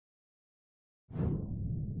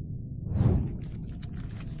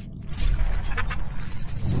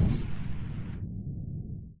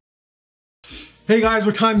Hey guys,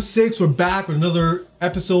 we're time 6. We're back with another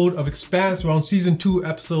episode of Expanse. We're on season 2,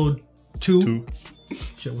 episode 2.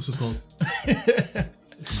 Shit, what's this called?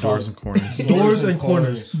 Doors and corners. Doors and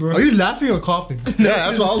corners. Bro. Are you laughing or coughing? Yeah,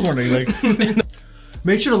 that's what I was wondering. Like,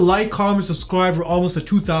 make sure to like, comment, subscribe. We're almost at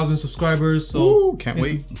 2,000 subscribers. So ooh, can't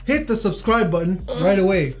wait. Hit the subscribe button right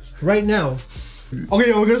away, right now.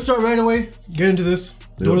 Okay, we're gonna start right away. Get into this.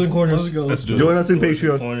 Doors and corners. Let's go. Let's do Join us in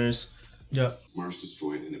Patreon. Corners. Yeah. Mars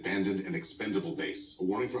destroyed an abandoned and expendable base. A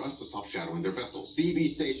warning for us to stop shadowing their vessels. BB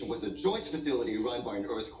Station was a joint facility run by an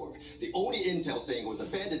Earth Corp. The only intel saying it was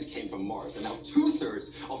abandoned came from Mars, and now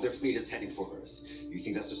 2/3 of their fleet is heading for Earth. You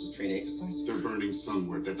think that's just a training exercise? They're burning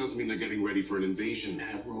sunward. That doesn't mean they're getting ready for an invasion.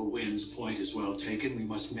 Admiral Wynn's point is well taken. We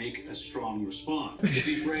must make a strong response.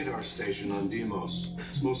 Deep radar station on Deimos.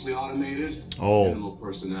 It's mostly automated. Oh. Minimal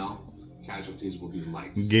personnel. Casualties will be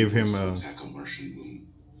light. Give him a attack a Martian moon.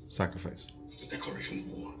 sacrifice. It's a declaration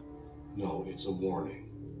of war. No, it's a warning.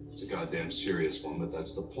 It's a goddamn serious one, but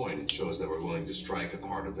that's the point. It shows that we're willing to strike at the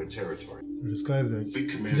heart of their territory. This guy's like,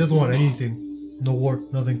 Fleet he command doesn't want will not. anything. No war,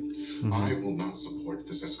 nothing. I will not support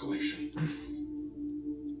this escalation.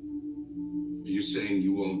 Are you saying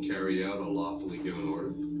you won't carry out a lawfully given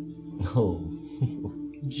order? Oh.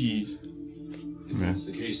 Jeez. If that's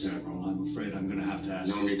the case, Admiral, I'm afraid I'm going to have to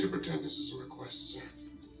ask. No need to pretend this is a request, sir.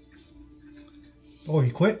 Oh,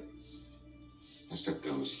 he quit? I stepped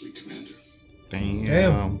down as fleet commander.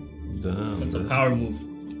 Damn. That's a power move.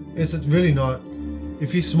 It's really not.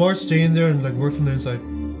 If he's smart, stay in there and like work from the inside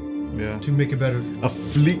Yeah. to make it better. A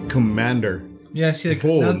fleet commander. Yeah, see, like,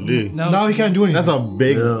 Holy. Now he can't do anything. That's a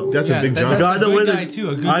big. Yeah. That's a big job. That's Either a way, good guy too.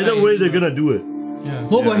 A good either guy way, usually. they're gonna do it. Yeah.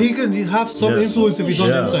 No, but he can have some Yeah. influence if he's on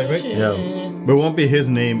the Yeah. inside, right? Yeah. But it won't be his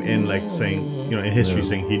name in like saying, you know, in history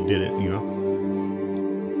saying he did it, you know.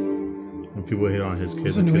 And people hit on his kids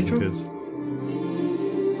Is this and a new kids and intro? kids.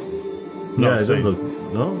 Yeah, it does same. look.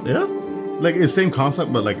 No, yeah. Like it's same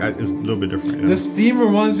concept, but like it's a little bit different. Yeah. This theme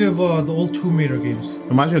reminds me of the old Tomb Raider games.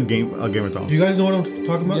 Reminds me of Game of Thrones. Do you guys know what I'm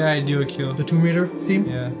talking about? Yeah, I do, Aqeel. The Tomb Raider theme?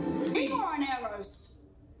 Yeah. We were on Eros.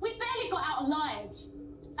 We barely got out alive.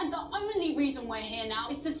 And the only reason we're here now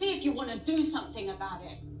is to see if you want to do something about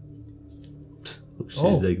it. She's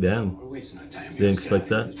Oh. like, damn. We're wasting our time. Didn't expect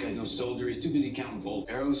that. This guy's no soldier. He's too busy counting bolts.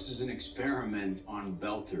 Eros is an experiment on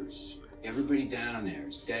belters. Everybody down there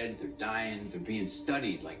is dead. They're dying. They're being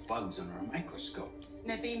studied like bugs under a microscope.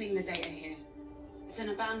 They're beaming the data here. It's an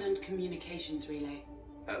abandoned communications relay.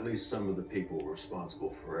 At least some of the people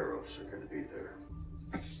responsible for Eros are going to be there.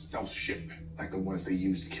 That's a stealth ship, like the ones they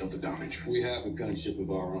used to kill the Donage. We have a gunship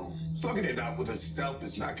of our own. Slugging it out with a stealth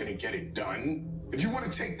is not going to get it done. If you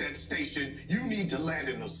want to take that station, you need to land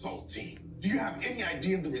an assault team. Do you have any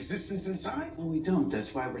idea of the resistance inside? No, we don't.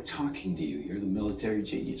 That's why we're talking to you. You're the military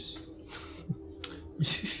genius.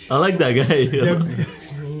 I like that guy.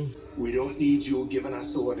 We don't need you giving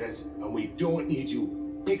us orders, and we don't need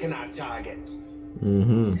you picking our targets.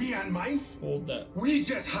 Mm-hmm. Me and mine, Hold that. we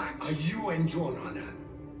just had a UN drone on Earth.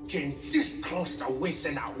 Came this close to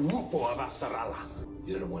wasting that whoopo of a Sarala.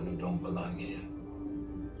 You're the one who don't belong here.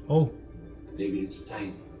 Oh, Maybe it's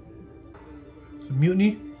time. it's a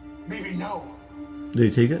mutiny? Maybe now. Do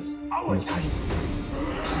you take it? Our time.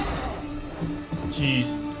 Jeez.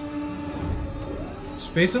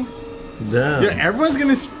 Space him? Damn. Yeah, everyone's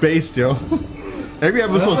getting spaced, yo. Every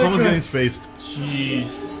episode, like someone's that. getting spaced. Jeez.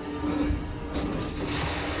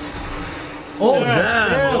 Oh,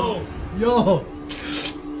 Damn. damn. Yo.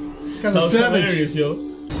 Kind That of was savage. hilarious, yo.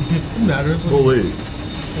 It matters. Oh, wait.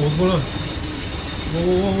 What's going on? Whoa,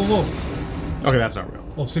 whoa, whoa, whoa, whoa. Okay, that's not real.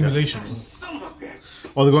 Oh, simulation. Son of a bitch.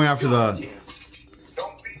 Oh, they're going after the.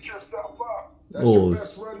 Don't beat yourself up. That's Oh. your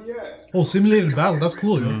best run yet. Oh, simulated battle. That's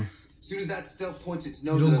cool, yo. As soon as that stealth points its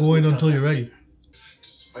You nose don't go in until you're ready.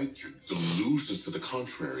 Despite your delusions to the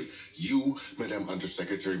contrary, you, Madame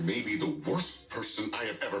Undersecretary, may be the worst person I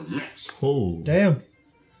have ever met. Oh. Damn.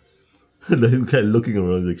 That guy looking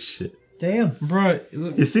around like shit. Damn. Bro,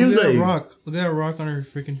 look, It seems look at that like- rock. Look at that rock on her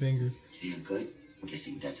freaking finger. Feel good? I'm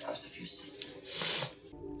guessing that's out of your system.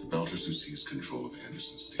 The Belters who seized control of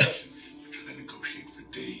Anderson Station were trying to negotiate for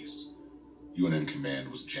days. UNN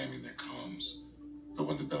Command was jamming their comms. But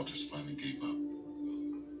when the Belters finally gave up,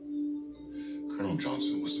 Colonel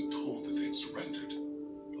Johnson wasn't told that they'd surrendered.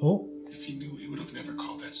 Oh. If he knew, he would have never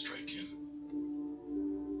called that strike in.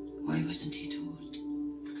 Why wasn't he told?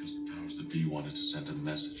 Because the powers that be wanted to send a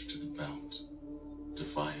message to the Belt.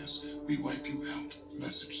 Defy us, we wipe you out.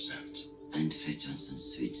 Message sent. And Fred Johnson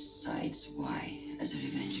switched sides. Why? As a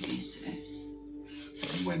revenge against Earth?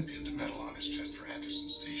 UN pinned a medal on his chest for Anderson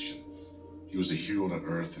Station. He was a hero to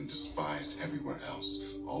Earth and despised everywhere else,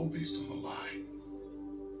 all based on a lie.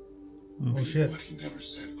 Oh shit. But he never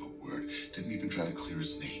said a word, didn't even try to clear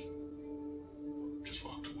his name. Just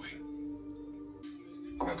walked away.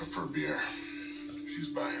 I prefer beer. She's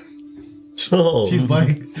buying. Oh. She's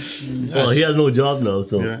buying. Well, he has no job now,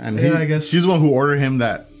 so. Yeah, and Yeah, I guess. she's the one who ordered him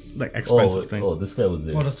that like expensive thing. Oh, this guy was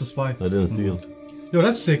there. Oh, that's the spy. I didn't see him. Yo,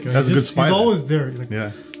 that's sick. Man. That's a good spy He's then. always there. Like,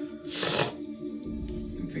 Yeah.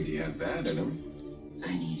 Didn't think he had that in him.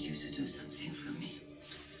 I need you to do something for me.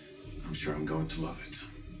 I'm sure I'm going to love it.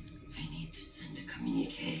 I need to send a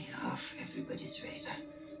communique off everybody's radar.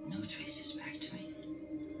 No traces back to me.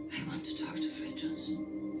 I want to talk to Fred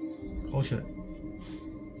Johnson. oh shit.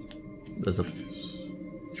 That's a.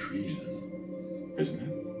 Treason, isn't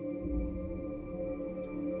it?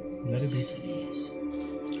 Let it be. Certainly is.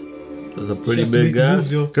 That's a She pretty has to make big the guy.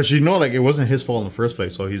 moves, yo. Because she know like it wasn't his fault in the first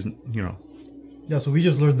place, so he's Yeah, so we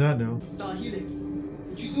just learned that now. Star Helix,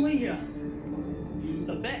 what you doing here? You lose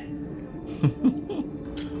a bet.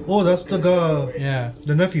 Oh, that's the guy. Yeah.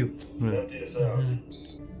 The nephew. Empty this out.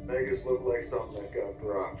 Vegas looked like something that got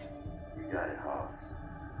dropped. We got it, Hoss.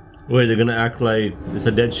 Wait, they're gonna act like it's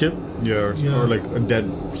a dead ship? or like a dead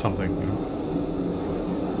something. You know?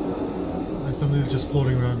 Like something that's just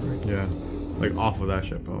floating around, right? Yeah, like off of that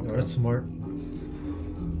ship. Oh, Yeah, that's smart.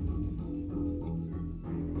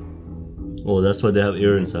 Oh, that's why they have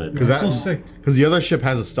air inside. Because That's so sick. Because the other ship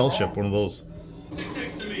has a stealth ship, one of those. Stick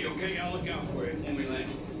next to me, okay? I'll look out for you when we land.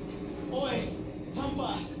 Oi,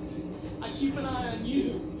 Pampa, I keep an eye on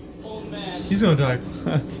you, old man. He's gonna die.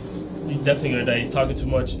 He's definitely gonna die. He's talking too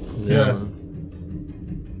much. Yeah.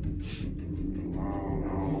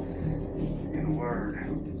 Get a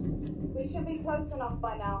word. We should be close enough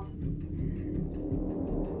by now.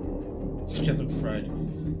 Get them fried.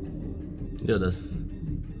 Yeah, that's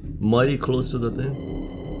mighty close to the thing.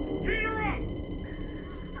 Heat her up!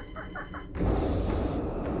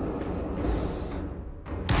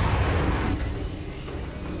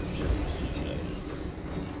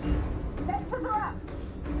 Sensors are up.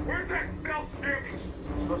 Where's that stealth ship?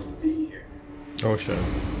 It's supposed to be here. Oh shit.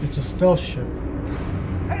 It's a stealth ship.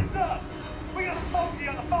 Heads up! We got a smoky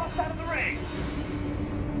on the far side of the ring.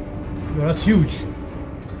 Yo, that's huge.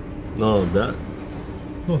 No, that.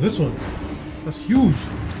 No, this one. That's huge.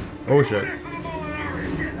 Oh shit.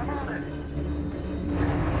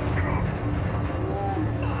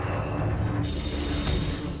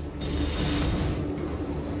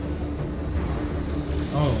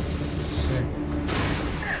 Oh, sick.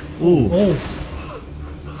 Ooh. Oh.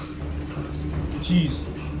 Jeez.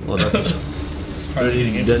 Oh, that's Probably pretty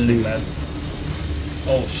eating deadly. interesting, man.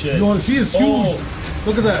 Oh shit. You want to see? It's huge. Oh.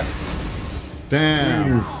 Look at that.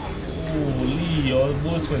 Damn. Holy, yo, the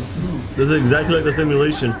bullets went through. This is exactly like the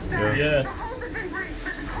simulation. Yeah.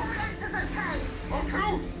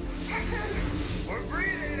 We're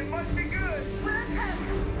breathing, it must be good.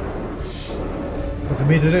 But they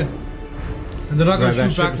made it in. And they're not gonna That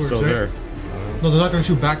shoot ship is backwards, still right? there. No, they're not gonna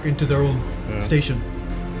shoot back into their own station.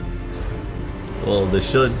 Well, they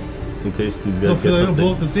should, in case these No, guys get they'll blow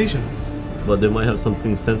something. up the station. But they might have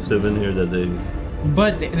something sensitive in here that they.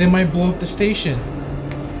 But they might blow up the station.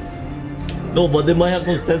 No, but they might have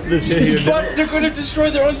some sensitive shit here. But they're gonna destroy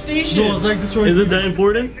their own station. No, it's like destroying. Is it that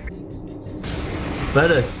important?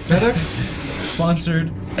 FedEx. FedEx?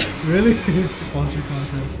 Sponsored. Really? Sponsored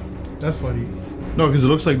content. That's funny. No, because it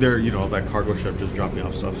looks like they're, that cargo ship just dropping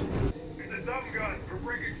off stuff. It's a dumb gun for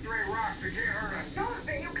breaking stray rocks. They can't hurt us.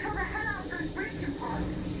 Jonathan, you killed the head out of those breaching pods.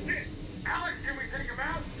 Shit! Alex, can we take him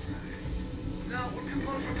out? No, we're too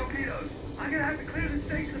close for torpedoes. I'm gonna have to clear the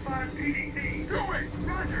station to find PDT. Do it!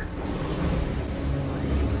 Roger!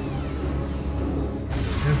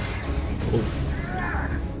 Yes.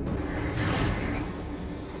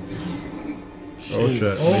 Oh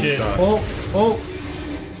shit. Oh, Shit. oh, oh.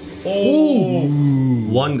 Oh!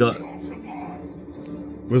 One got.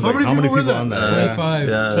 With How like, many people were there? on that? 25.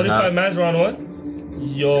 Yeah, 25 mans are on one?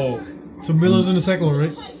 Yo. So Miller's in the second one,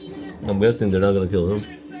 right? I'm guessing they're not gonna kill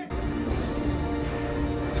him.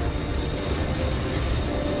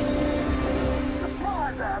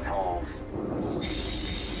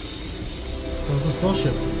 That's a stealth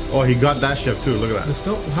ship. Oh, he got that ship too. Look at The that.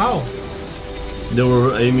 stealth? How? They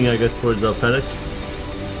were aiming, I guess, towards the FedEx.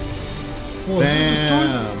 Oh, they destroyed.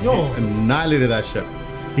 Damn. Yo. He annihilated that ship.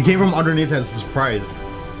 He came from underneath as a surprise.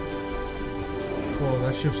 Oh,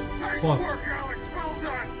 that ship's fucked.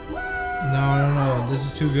 No, I don't know. This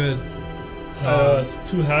is too good. It's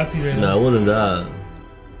too happy right No, now. it wasn't that.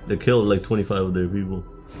 They killed like 25 of their people.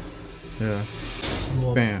 Yeah.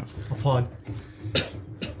 Well, Bam. a pod.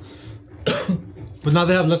 But now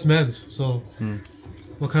they have less meds, so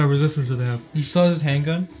what kind of resistance do they have? He still has his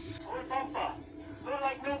handgun.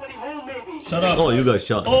 Shut up. Oh, you got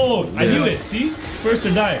shot. Oh, I knew it. See? First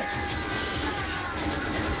to die.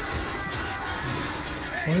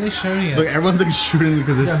 What are they shooting at? Look, everyone's like shooting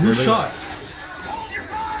because it's. Yeah, who shot?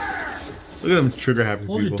 Look at them trigger happy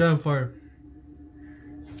Hold people. your damn fire.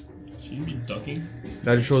 Should you be ducking?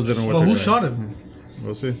 That just shows they don't know what Well, they're who doing. shot him?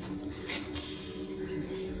 We'll see.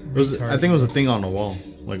 It was, I think it was a thing on the wall,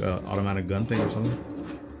 like an automatic gun thing or something.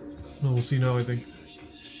 No, we'll see now, I think.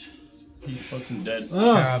 He's fucking dead.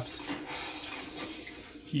 Trapped.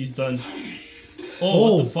 He's done.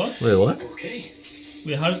 Oh, what the fuck? Wait, what? Okay.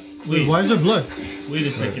 Wait, how does... Wait, why is there blood? Wait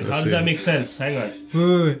a second. let's How does see. that make sense? Hang on. Wait,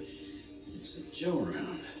 wait, wait. There's a Joe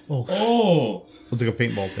around. Oh. Oh. It's like a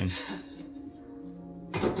paintball thing.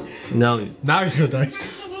 Now he's gonna die.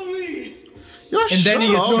 And then he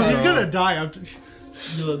gets No, shot. he's gonna die. After.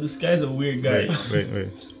 Yo, this guy's a weird guy. Wait.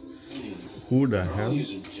 Who the hell?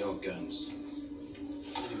 Using gel guns.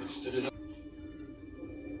 Even fit it up.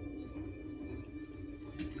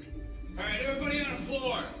 All right, everybody on the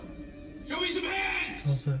floor. Show me some hands.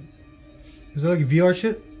 What's that? Is that like VR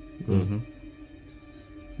shit? Mm-hmm.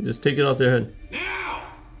 Just take it off their head. Now.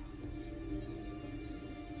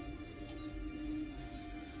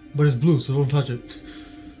 But it's blue, so don't touch it.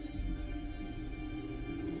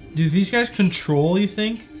 Do these guys control, you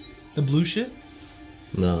think? The blue shit?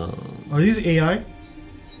 No. Are these AI?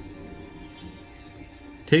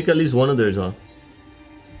 Take at least one of theirs off.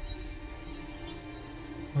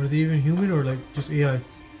 Are they even human or like just AI?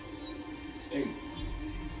 Hey.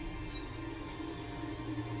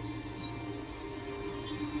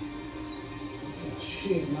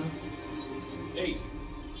 Shit, man. Hey.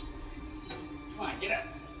 Come on, get up.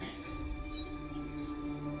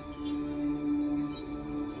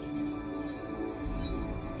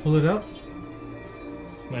 Pull it out?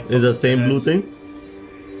 Is the same blue thing?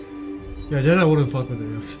 Yeah, then I wouldn't fuck with it.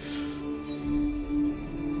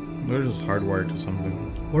 They're just hardwired to something.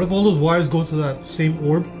 What if all those wires go to that same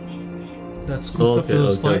orb that's scooped up to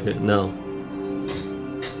the spine? Okay, no.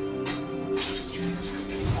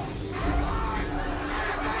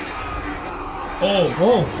 Oh.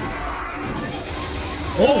 Oh.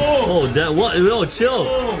 Oh, that what? Yo, chill.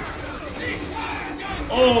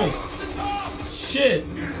 Oh. Shit.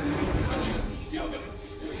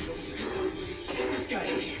 This guy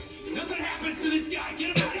in here. Nothing happens to this guy.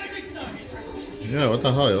 Get him out. Yeah, what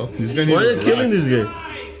the hell, yo? These guys need Why to are they killing relax. this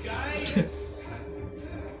guy?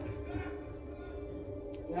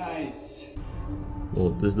 Guys. Oh,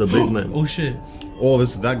 this is the big man. Oh shit. Oh,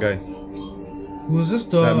 this is that guy. Who is this?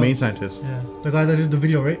 That main scientist. Yeah. The guy that did the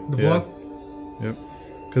video, right? The vlog? Yep.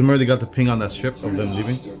 Because remember they got the ping on that ship of them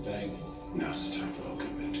leaving? Now's the time for all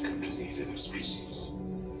men to come to the aid of their species.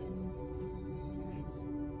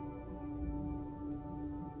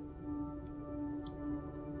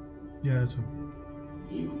 Yeah, that's him.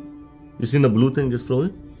 You seen the blue thing just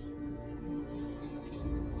floating?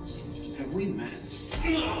 Have we met?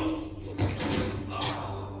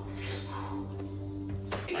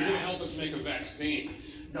 You're gonna help us make a vaccine.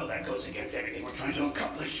 No, that goes against everything we're trying to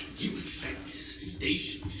accomplish. You infected a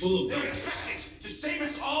station full of... They're infected to save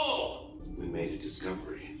us all! We made a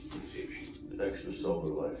discovery, Phoebe. An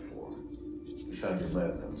extrasolar life form. We found your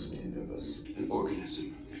lab notes in the Nimbus. An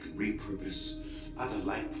organism that can repurpose other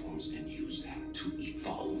life forms and use them to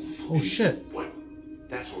evolve. Oh shit. What?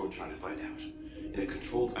 That's what we're trying to find out. In a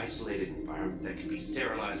controlled, isolated environment that can be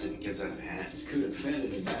sterilized if it gets out of hand. Could have fed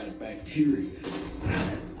it about a bacteria.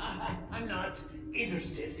 I'm not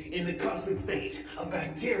interested in the cosmic fate of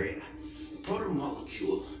bacteria. The proto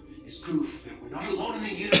molecule is proof that we're not alone in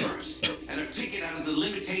the universe and a ticket out of the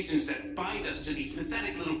limitations that bind us to these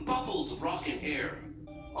pathetic little bubbles of rock and air.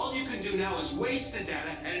 All you can do now is waste the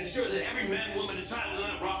data and ensure that every man, woman, and child on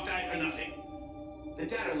that rock die for nothing. The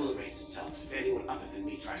data will erase itself if anyone other than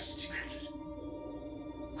me tries to decrypt it.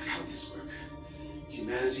 Without this work,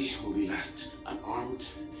 humanity will be left unarmed,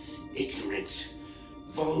 ignorant,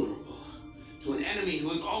 vulnerable to an enemy who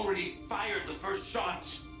has already fired the first shot.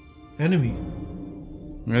 Enemy.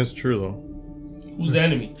 That's true though. Who's the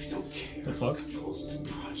enemy? I don't care The fuck? who controls the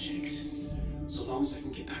project, so long as I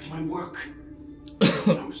can get back to my work.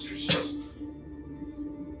 No restrictions.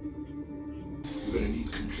 You're gonna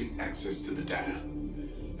need complete access to the data,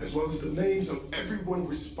 as well as the names of everyone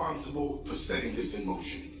responsible for setting this in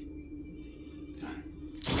motion.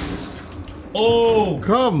 Oh!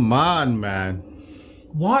 Come on, man.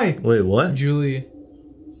 Why? Wait, what? Julie.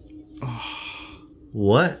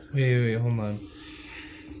 What? Wait, hold on.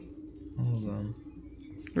 Hold on.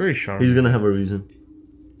 Very sharp. He's gonna have a reason.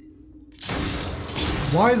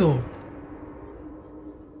 Why though?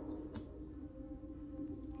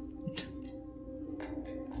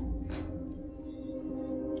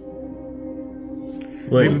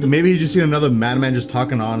 Maybe he just seen another madman just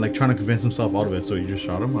talking on, like trying to convince himself out of it, so he just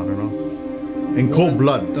shot him. I don't know. In cold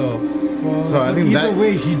blood. So I think either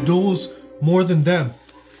way, he knows more than them.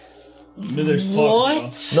 Miller's What?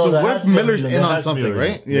 fucked. So what if Miller's in on something,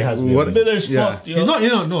 right? Yeah. What? Miller's fucked. Yo. He's not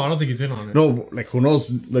in on. No, I don't think he's in on it. No, like who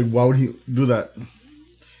knows? Like why would he do that?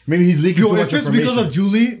 Maybe he's leaking too much if it's information. because of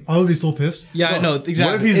Julie, I would be so pissed. Yeah, no, exactly.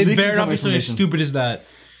 What if he's it leaking better some not be something as information? stupid as that.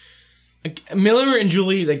 Like, Miller and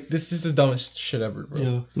Julie, like, this is the dumbest shit ever, bro.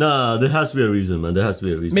 Yeah. Nah, there has to be a reason, man. There has to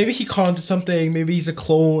be a reason. Maybe he caught onto something. Maybe he's a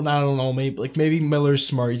clone. I don't know. Maybe Miller's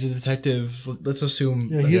smart. He's a detective. Let's assume.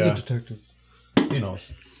 Yeah, he is a detective. He knows.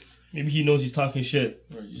 Maybe he knows he's talking shit.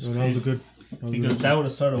 Or he's That was a good. because that would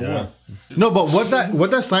have started a war. No, but what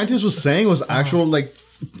that scientist was saying was actual like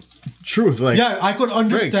truth. Like Yeah, I could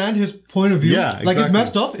understand his point of view. Yeah, Like it's exactly.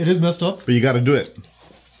 messed up. It is messed up. but you got to do it.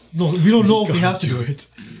 No, we don't know if he has to do it.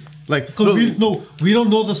 Like Because we don't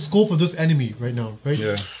know the scope of this enemy right now, right?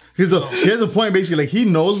 Yeah. He has a point basically. Like he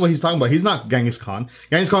knows what he's talking about. He's not Genghis Khan.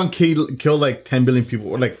 Genghis Khan killed like 10 billion people.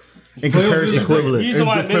 Or like in comparison, equivalent. The reason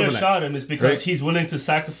why Miller Equivalent. shot him is because Right? he's willing to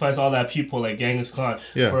sacrifice all that people like Genghis Khan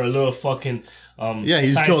Yeah. for a little fucking Yeah,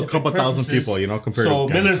 he's killed a scientific couple thousand purposes. people, you know, compared So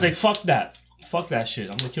to Miller's Genghis like, fuck that shit.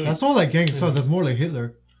 I'm gonna kill That's you. not like Genghis Khan. That's more like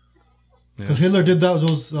Hitler. Because Hitler did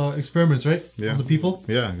those experiments, right? Yeah. On the people.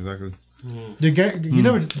 Yeah, exactly.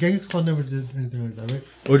 Genghis Khan never did anything like that, right?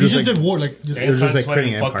 Or He just just like- did war, like just, It was just like Genghis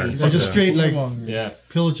creating Khan empires. fucking- just straight like Yeah.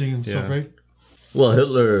 pillaging and stuff, Yeah. right? Well,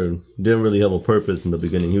 Hitler didn't really have a purpose in the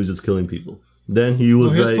beginning. He was just killing people. Then he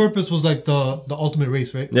was His like, purpose was like the ultimate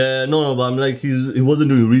race, right? yeah, no, but I'm like, he wasn't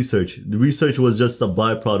doing research. The research was just a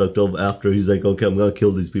byproduct of after he's like, okay, I'm gonna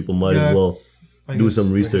kill these people. Might Yeah, as well I do guess.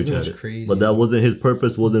 some research That's at it. crazy. But that wasn't his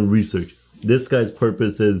purpose. Wasn't research. This guy's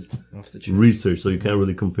purpose is research. So you can't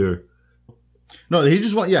really compare. No, he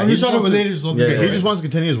just wants. Yeah, I'm he just trying to wants relate it to something. Yeah, Yeah, he yeah. just wants to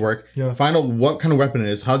continue his work. Yeah. Find out what kind of weapon it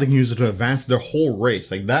is, how they can use it to advance their whole race.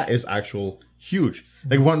 Like that is actual huge.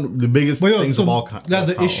 Like one of the biggest But things of all kinds. yeah,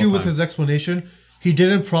 the issue with his explanation, he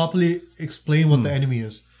didn't properly explain what the enemy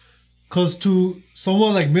is. Because to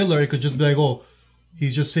someone like Miller, it could just be like, oh,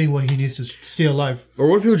 he's just saying what he needs to stay alive. Or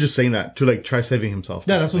what if he was just saying that to like try saving himself?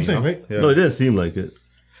 Yeah, that's what I'm saying, You know? right? Yeah. No, it didn't seem like it.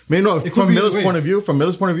 Maybe no. It could From be Miller's either way. point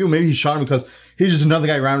of view, maybe he shot him because he's just another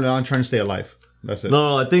guy around on trying to stay alive. That's it.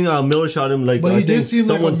 No, I think Miller shot him like. But I he did think seem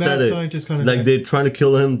like a someone mad said it, scientist kind of like guy. they're trying to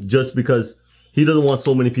kill him just because he doesn't want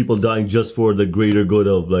so many people dying just for the greater good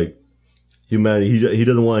of like humanity. He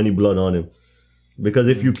doesn't want any blood on him because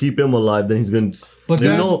if you keep him alive, then he's gonna. But you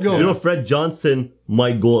then, know, Fred Johnson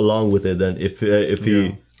might go along with it then if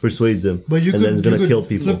he persuades him, But you and then he's gonna could kill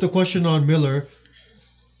people. flip the question on Miller.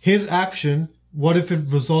 His action, what if it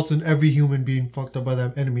results in every human being fucked up by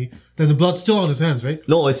that enemy? Then the blood's still on his hands, right?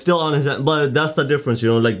 No, it's still on his hand, but that's the difference, you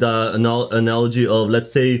know, like the analogy of,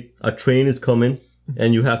 let's say a train is coming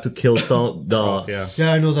and you have to kill yeah.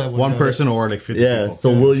 Yeah, I know that One yeah. person or like 50 yeah, people. so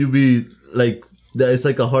will you be like, that it's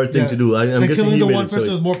like a hard thing Yeah. to do. I'm And guessing killing he the made one his person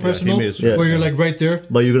choice. is more personal, made his choice. where you're like right there.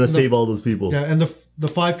 But you're gonna And the- save all those people. Yeah, and the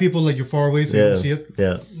 5 people, like you're far away, so you yeah, don't see it.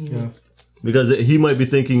 yeah. Yeah. Because he might be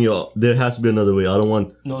thinking, yo, there has to be another way. I don't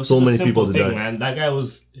want No, it's so just many a simple people to thing, die. man. That guy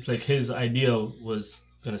was, it's like his idea was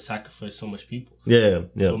gonna sacrifice so much people. Yeah,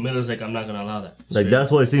 yeah. So Miller's like, I'm not gonna allow that. Like Straight that's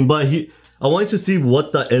what I seen. But I want you to see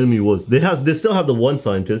what the enemy was. They still have the one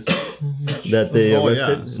scientist that they Oh, arrested.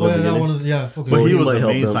 yeah. in the Oh yeah, that beginning. one is okay. But So he he was might the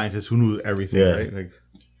help main them. scientist who knew everything, Yeah. right? Like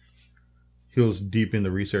he was deep in the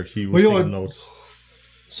research. He was Well, yo, taking notes.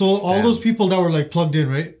 So all Damn. those people that were like plugged in,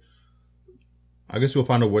 right? I guess we'll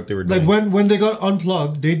find out what they were doing. Like when they got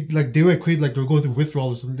unplugged, they went crazy. Like they were going through withdrawal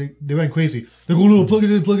or something. They went crazy. They go, no, plug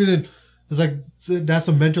it in, plug it in. It's like that's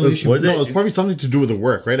a mental issue. No, it's probably something to do with the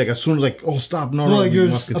work, right? Like as soon as like, oh stop, no, No, like we you're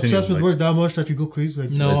must continue. obsessed with Like, work that much that you go crazy.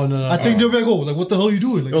 Like No, no. I think they'll be like, oh, like what the hell are you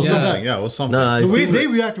doing? Like it was something like something, that. yeah, it was something. Nah, I The way see they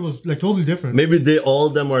what- reacted was like totally different. maybe they all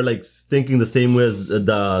of them are like thinking the same way as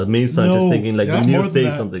the main scientist, No, thinking like that's we need more to than say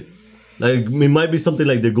that. something. Like it might be something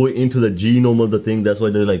like they're going into the genome of the thing. That's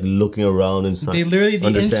why they're like looking around and They literally, the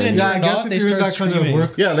understanding. incident Yeah, I turned guess off, if they you're in started that kind of screaming.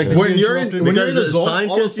 work, Yeah, like Like, when they you're in interrupted when you're in the because zone, all of a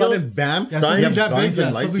scientists, yo- sudden, bam, Yeah, you something have that big, guns yeah,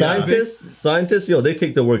 and lights. something that big. Scientists, yo, they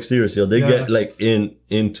take their work serious, yo. They Yeah. get like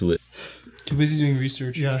into it. Too busy doing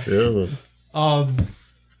research. Yeah. Yeah.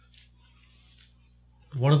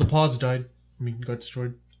 One of the pods died. I mean, got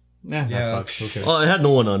destroyed. Yeah, Yeah. that sucks. Okay. Oh, I had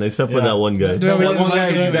no one on except for Yeah. that one guy. Yeah, we That didn't one like guy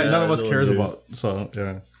it. that Yeah, none of us no cares one about. So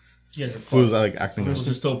yeah, You guys are who was fucked. like acting?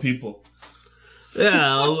 They're still people.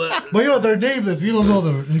 Yeah, But they're nameless. We don't know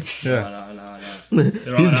them. Yeah. No.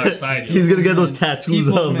 They're on our side. yo. he's gonna get those tattoos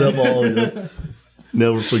People, of man. them all. You know?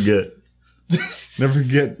 Never forget. Never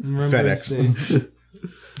forget Remembrance FedEx.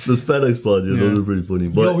 Those FedEx pods, those are pretty funny.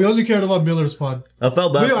 But Yo, we only cared about Miller's pod. I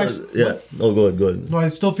felt bad. Oh, go ahead. No, I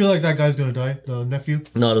still feel like that guy's gonna die. The nephew.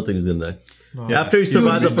 No, I don't think he's gonna die. No. Yeah. After he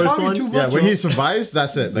survived the first one, when he survives,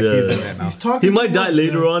 that's it. Like he's in it now. He might die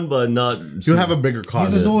later on, but not. He'll have a bigger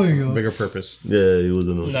cause. He's annoying, bigger purpose. Yeah, he was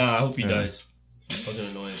annoying. Nah, I hope he dies. Fucking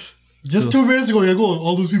annoying. Just 2 minutes ago,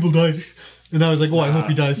 all those people died, and I was like, I hope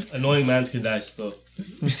he dies. Annoying man can die still.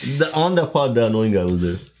 On that pod, the annoying guy was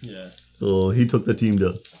there. Yeah. So he took the team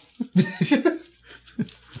down.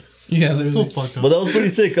 Yeah, they're so fucked up. But that was pretty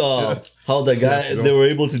sick. How the guy they were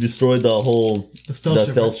able to destroy the whole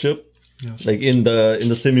stealth ship. Yeah. Like in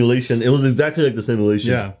the simulation, it was exactly like the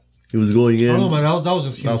simulation. Yeah, he was going in. I don't know, man. That was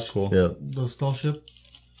just huge. That was cool. Yeah, the stealth ship.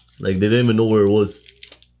 Like they didn't even know where it was.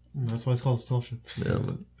 That's why it's called stealth ship. Yeah,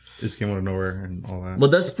 man. It just came out of nowhere and all that.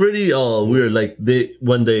 But that's pretty weird. Like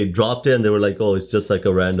when they dropped it, and they were like, "Oh, it's just like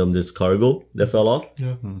a random this cargo that fell off."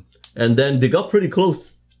 Yeah. And then they got pretty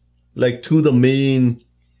close, like to the main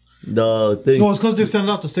thing. No, it's because they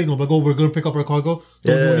sent out the signal like, "Oh, we're gonna pick up our cargo.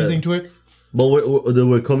 Don't do anything to it." But they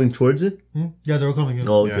were coming towards it? Yeah, they were coming in.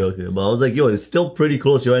 Oh, okay. But I was like, yo, it's still pretty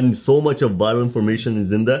close, yo, and so much of vital information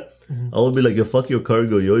is in that. I would be like, yo, fuck your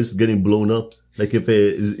cargo, yo, it's getting blown up. Like, if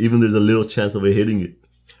even there's a little chance of it hitting it.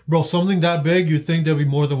 Bro, something that big, you'd think there'd be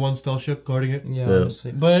more than one stealth ship guarding it. Yeah,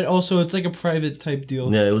 honestly. But also, it's like a private type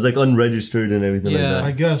deal. Yeah, it was like unregistered and everything like that.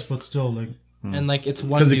 I guess, but still, like... And like, it's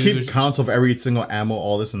one because dude. they keep counts of every single ammo,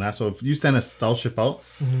 all this and that. So if you send a stealth ship out,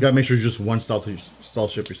 you gotta make sure it's just one stealth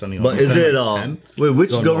ship you're sending out. But is it, wait,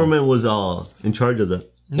 which government was in charge of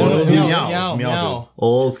that? No, it was Meow.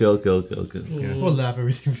 Oh, okay. Yeah. We'll laugh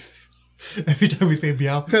every time we say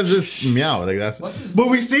meow. Because it's meow, like that's. But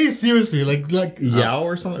we say it seriously, like Yao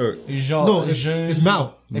or something. Or, no, it's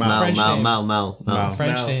Mao. Mao.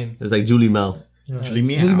 French name. It's like Julie Mao. Yeah. Julie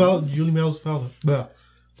Meow. Julie Meow's father.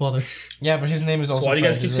 Father. Yeah, but his name is also. So why do you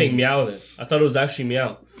guys keep saying meow then? I thought it was actually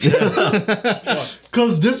meow.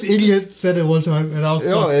 Because this idiot said it one time, and I was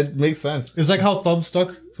stuck. It makes sense. It's like how Thumb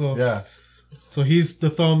stuck. So yeah. So he's the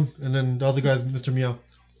Thumb, and then the other guy's Mr. Meow.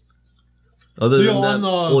 Other than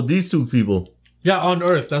that, these two people. Yeah, on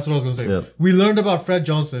Earth. That's what I was gonna say. Yeah. We learned about Fred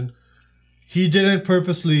Johnson. He didn't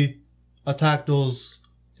purposely attack those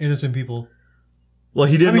innocent people. Well,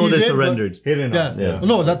 he didn't know they surrendered. He didn't know. Yeah.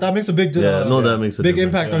 No, that makes a big that makes a big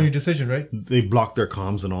difference. impact on your decision, right? They blocked their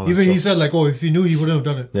comms and all that. Even stuff. he said like, oh, if he knew, he wouldn't have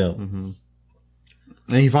done it. Yeah. And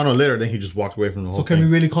he found out later, then he just walked away from the whole So can thing.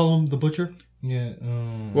 we really call him the butcher? Yeah.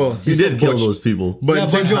 Well, he did kill those people, but at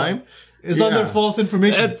the same time, it's under false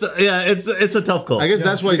information. It's a tough call. I guess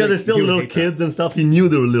that's why because they're still little kids and stuff. He knew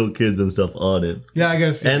there were little kids and stuff on it. Yeah, I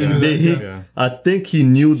guess. And I think he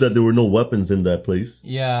knew that there were no weapons in that place.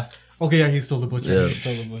 Yeah. Okay, yeah, he's still the butcher. Yeah. He's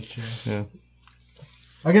still the butcher. Yeah.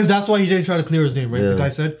 I guess that's why he didn't try to clear his name, right? Yeah. The guy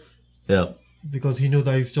said. Yeah. Because he knew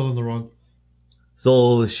that he's still in the wrong.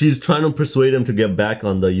 So she's trying to persuade him to get back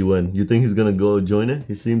on the UN. You think he's gonna go join it?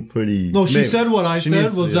 He seemed pretty. No, she said what I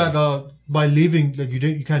said was that by leaving, like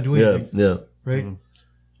you can't do anything. Yeah. Right.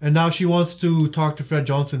 And now she wants to talk to Fred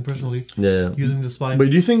Johnson personally. Yeah. Using the spy. But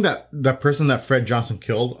do you think that person that Fred Johnson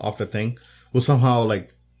killed off the thing will somehow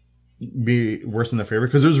like be worse in their favor?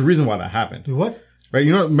 Because there's a reason why that happened. What? Right?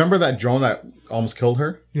 You know, remember that drone that almost killed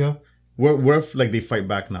her? Yeah. What if like they fight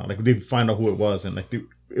back now? Like they find out who it was and like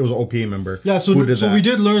it was an OPA member. Yeah. So who did that, we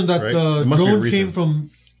did learn that right? the There must be a drone reason. came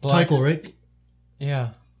from Blacks. Tycho, right?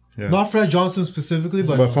 Yeah. Yeah. Not Fred Johnson specifically,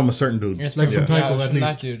 but from a certain dude. It's like from Tycho it's at from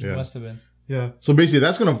least. that dude. Yeah. Must have been. Yeah. So basically,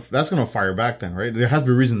 that's gonna fire back then, right? There has to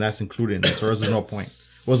be a reason that's included in this, or else there's no point.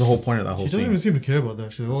 What's the whole point of that whole She doesn't thing? even seem to care about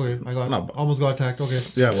that shit. Okay, almost got attacked. Okay.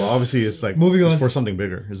 Yeah, well, obviously it's like Moving on. for something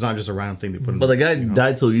bigger. It's not just a random thing they put in. But the guy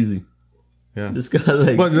died so easy. Yeah. This guy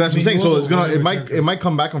like. But that's what I'm saying. he So was it's gonna a it might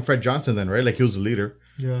come back on Fred Johnson then, right? Like he was the leader,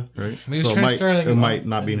 Yeah. right? He was So trying to start like it might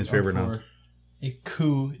not be in his favor now. A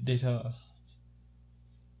coup d'état.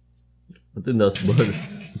 I think that's about it.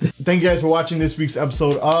 Thank you guys for watching this week's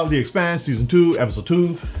episode of The Expanse, Season 2, Episode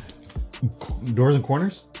 2. Doors and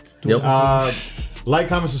Corners? Yep. Like,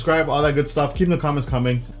 comment, subscribe, all that good stuff. Keep the comments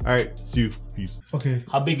coming. Alright, see you. Peace. Okay.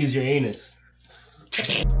 How big is your anus?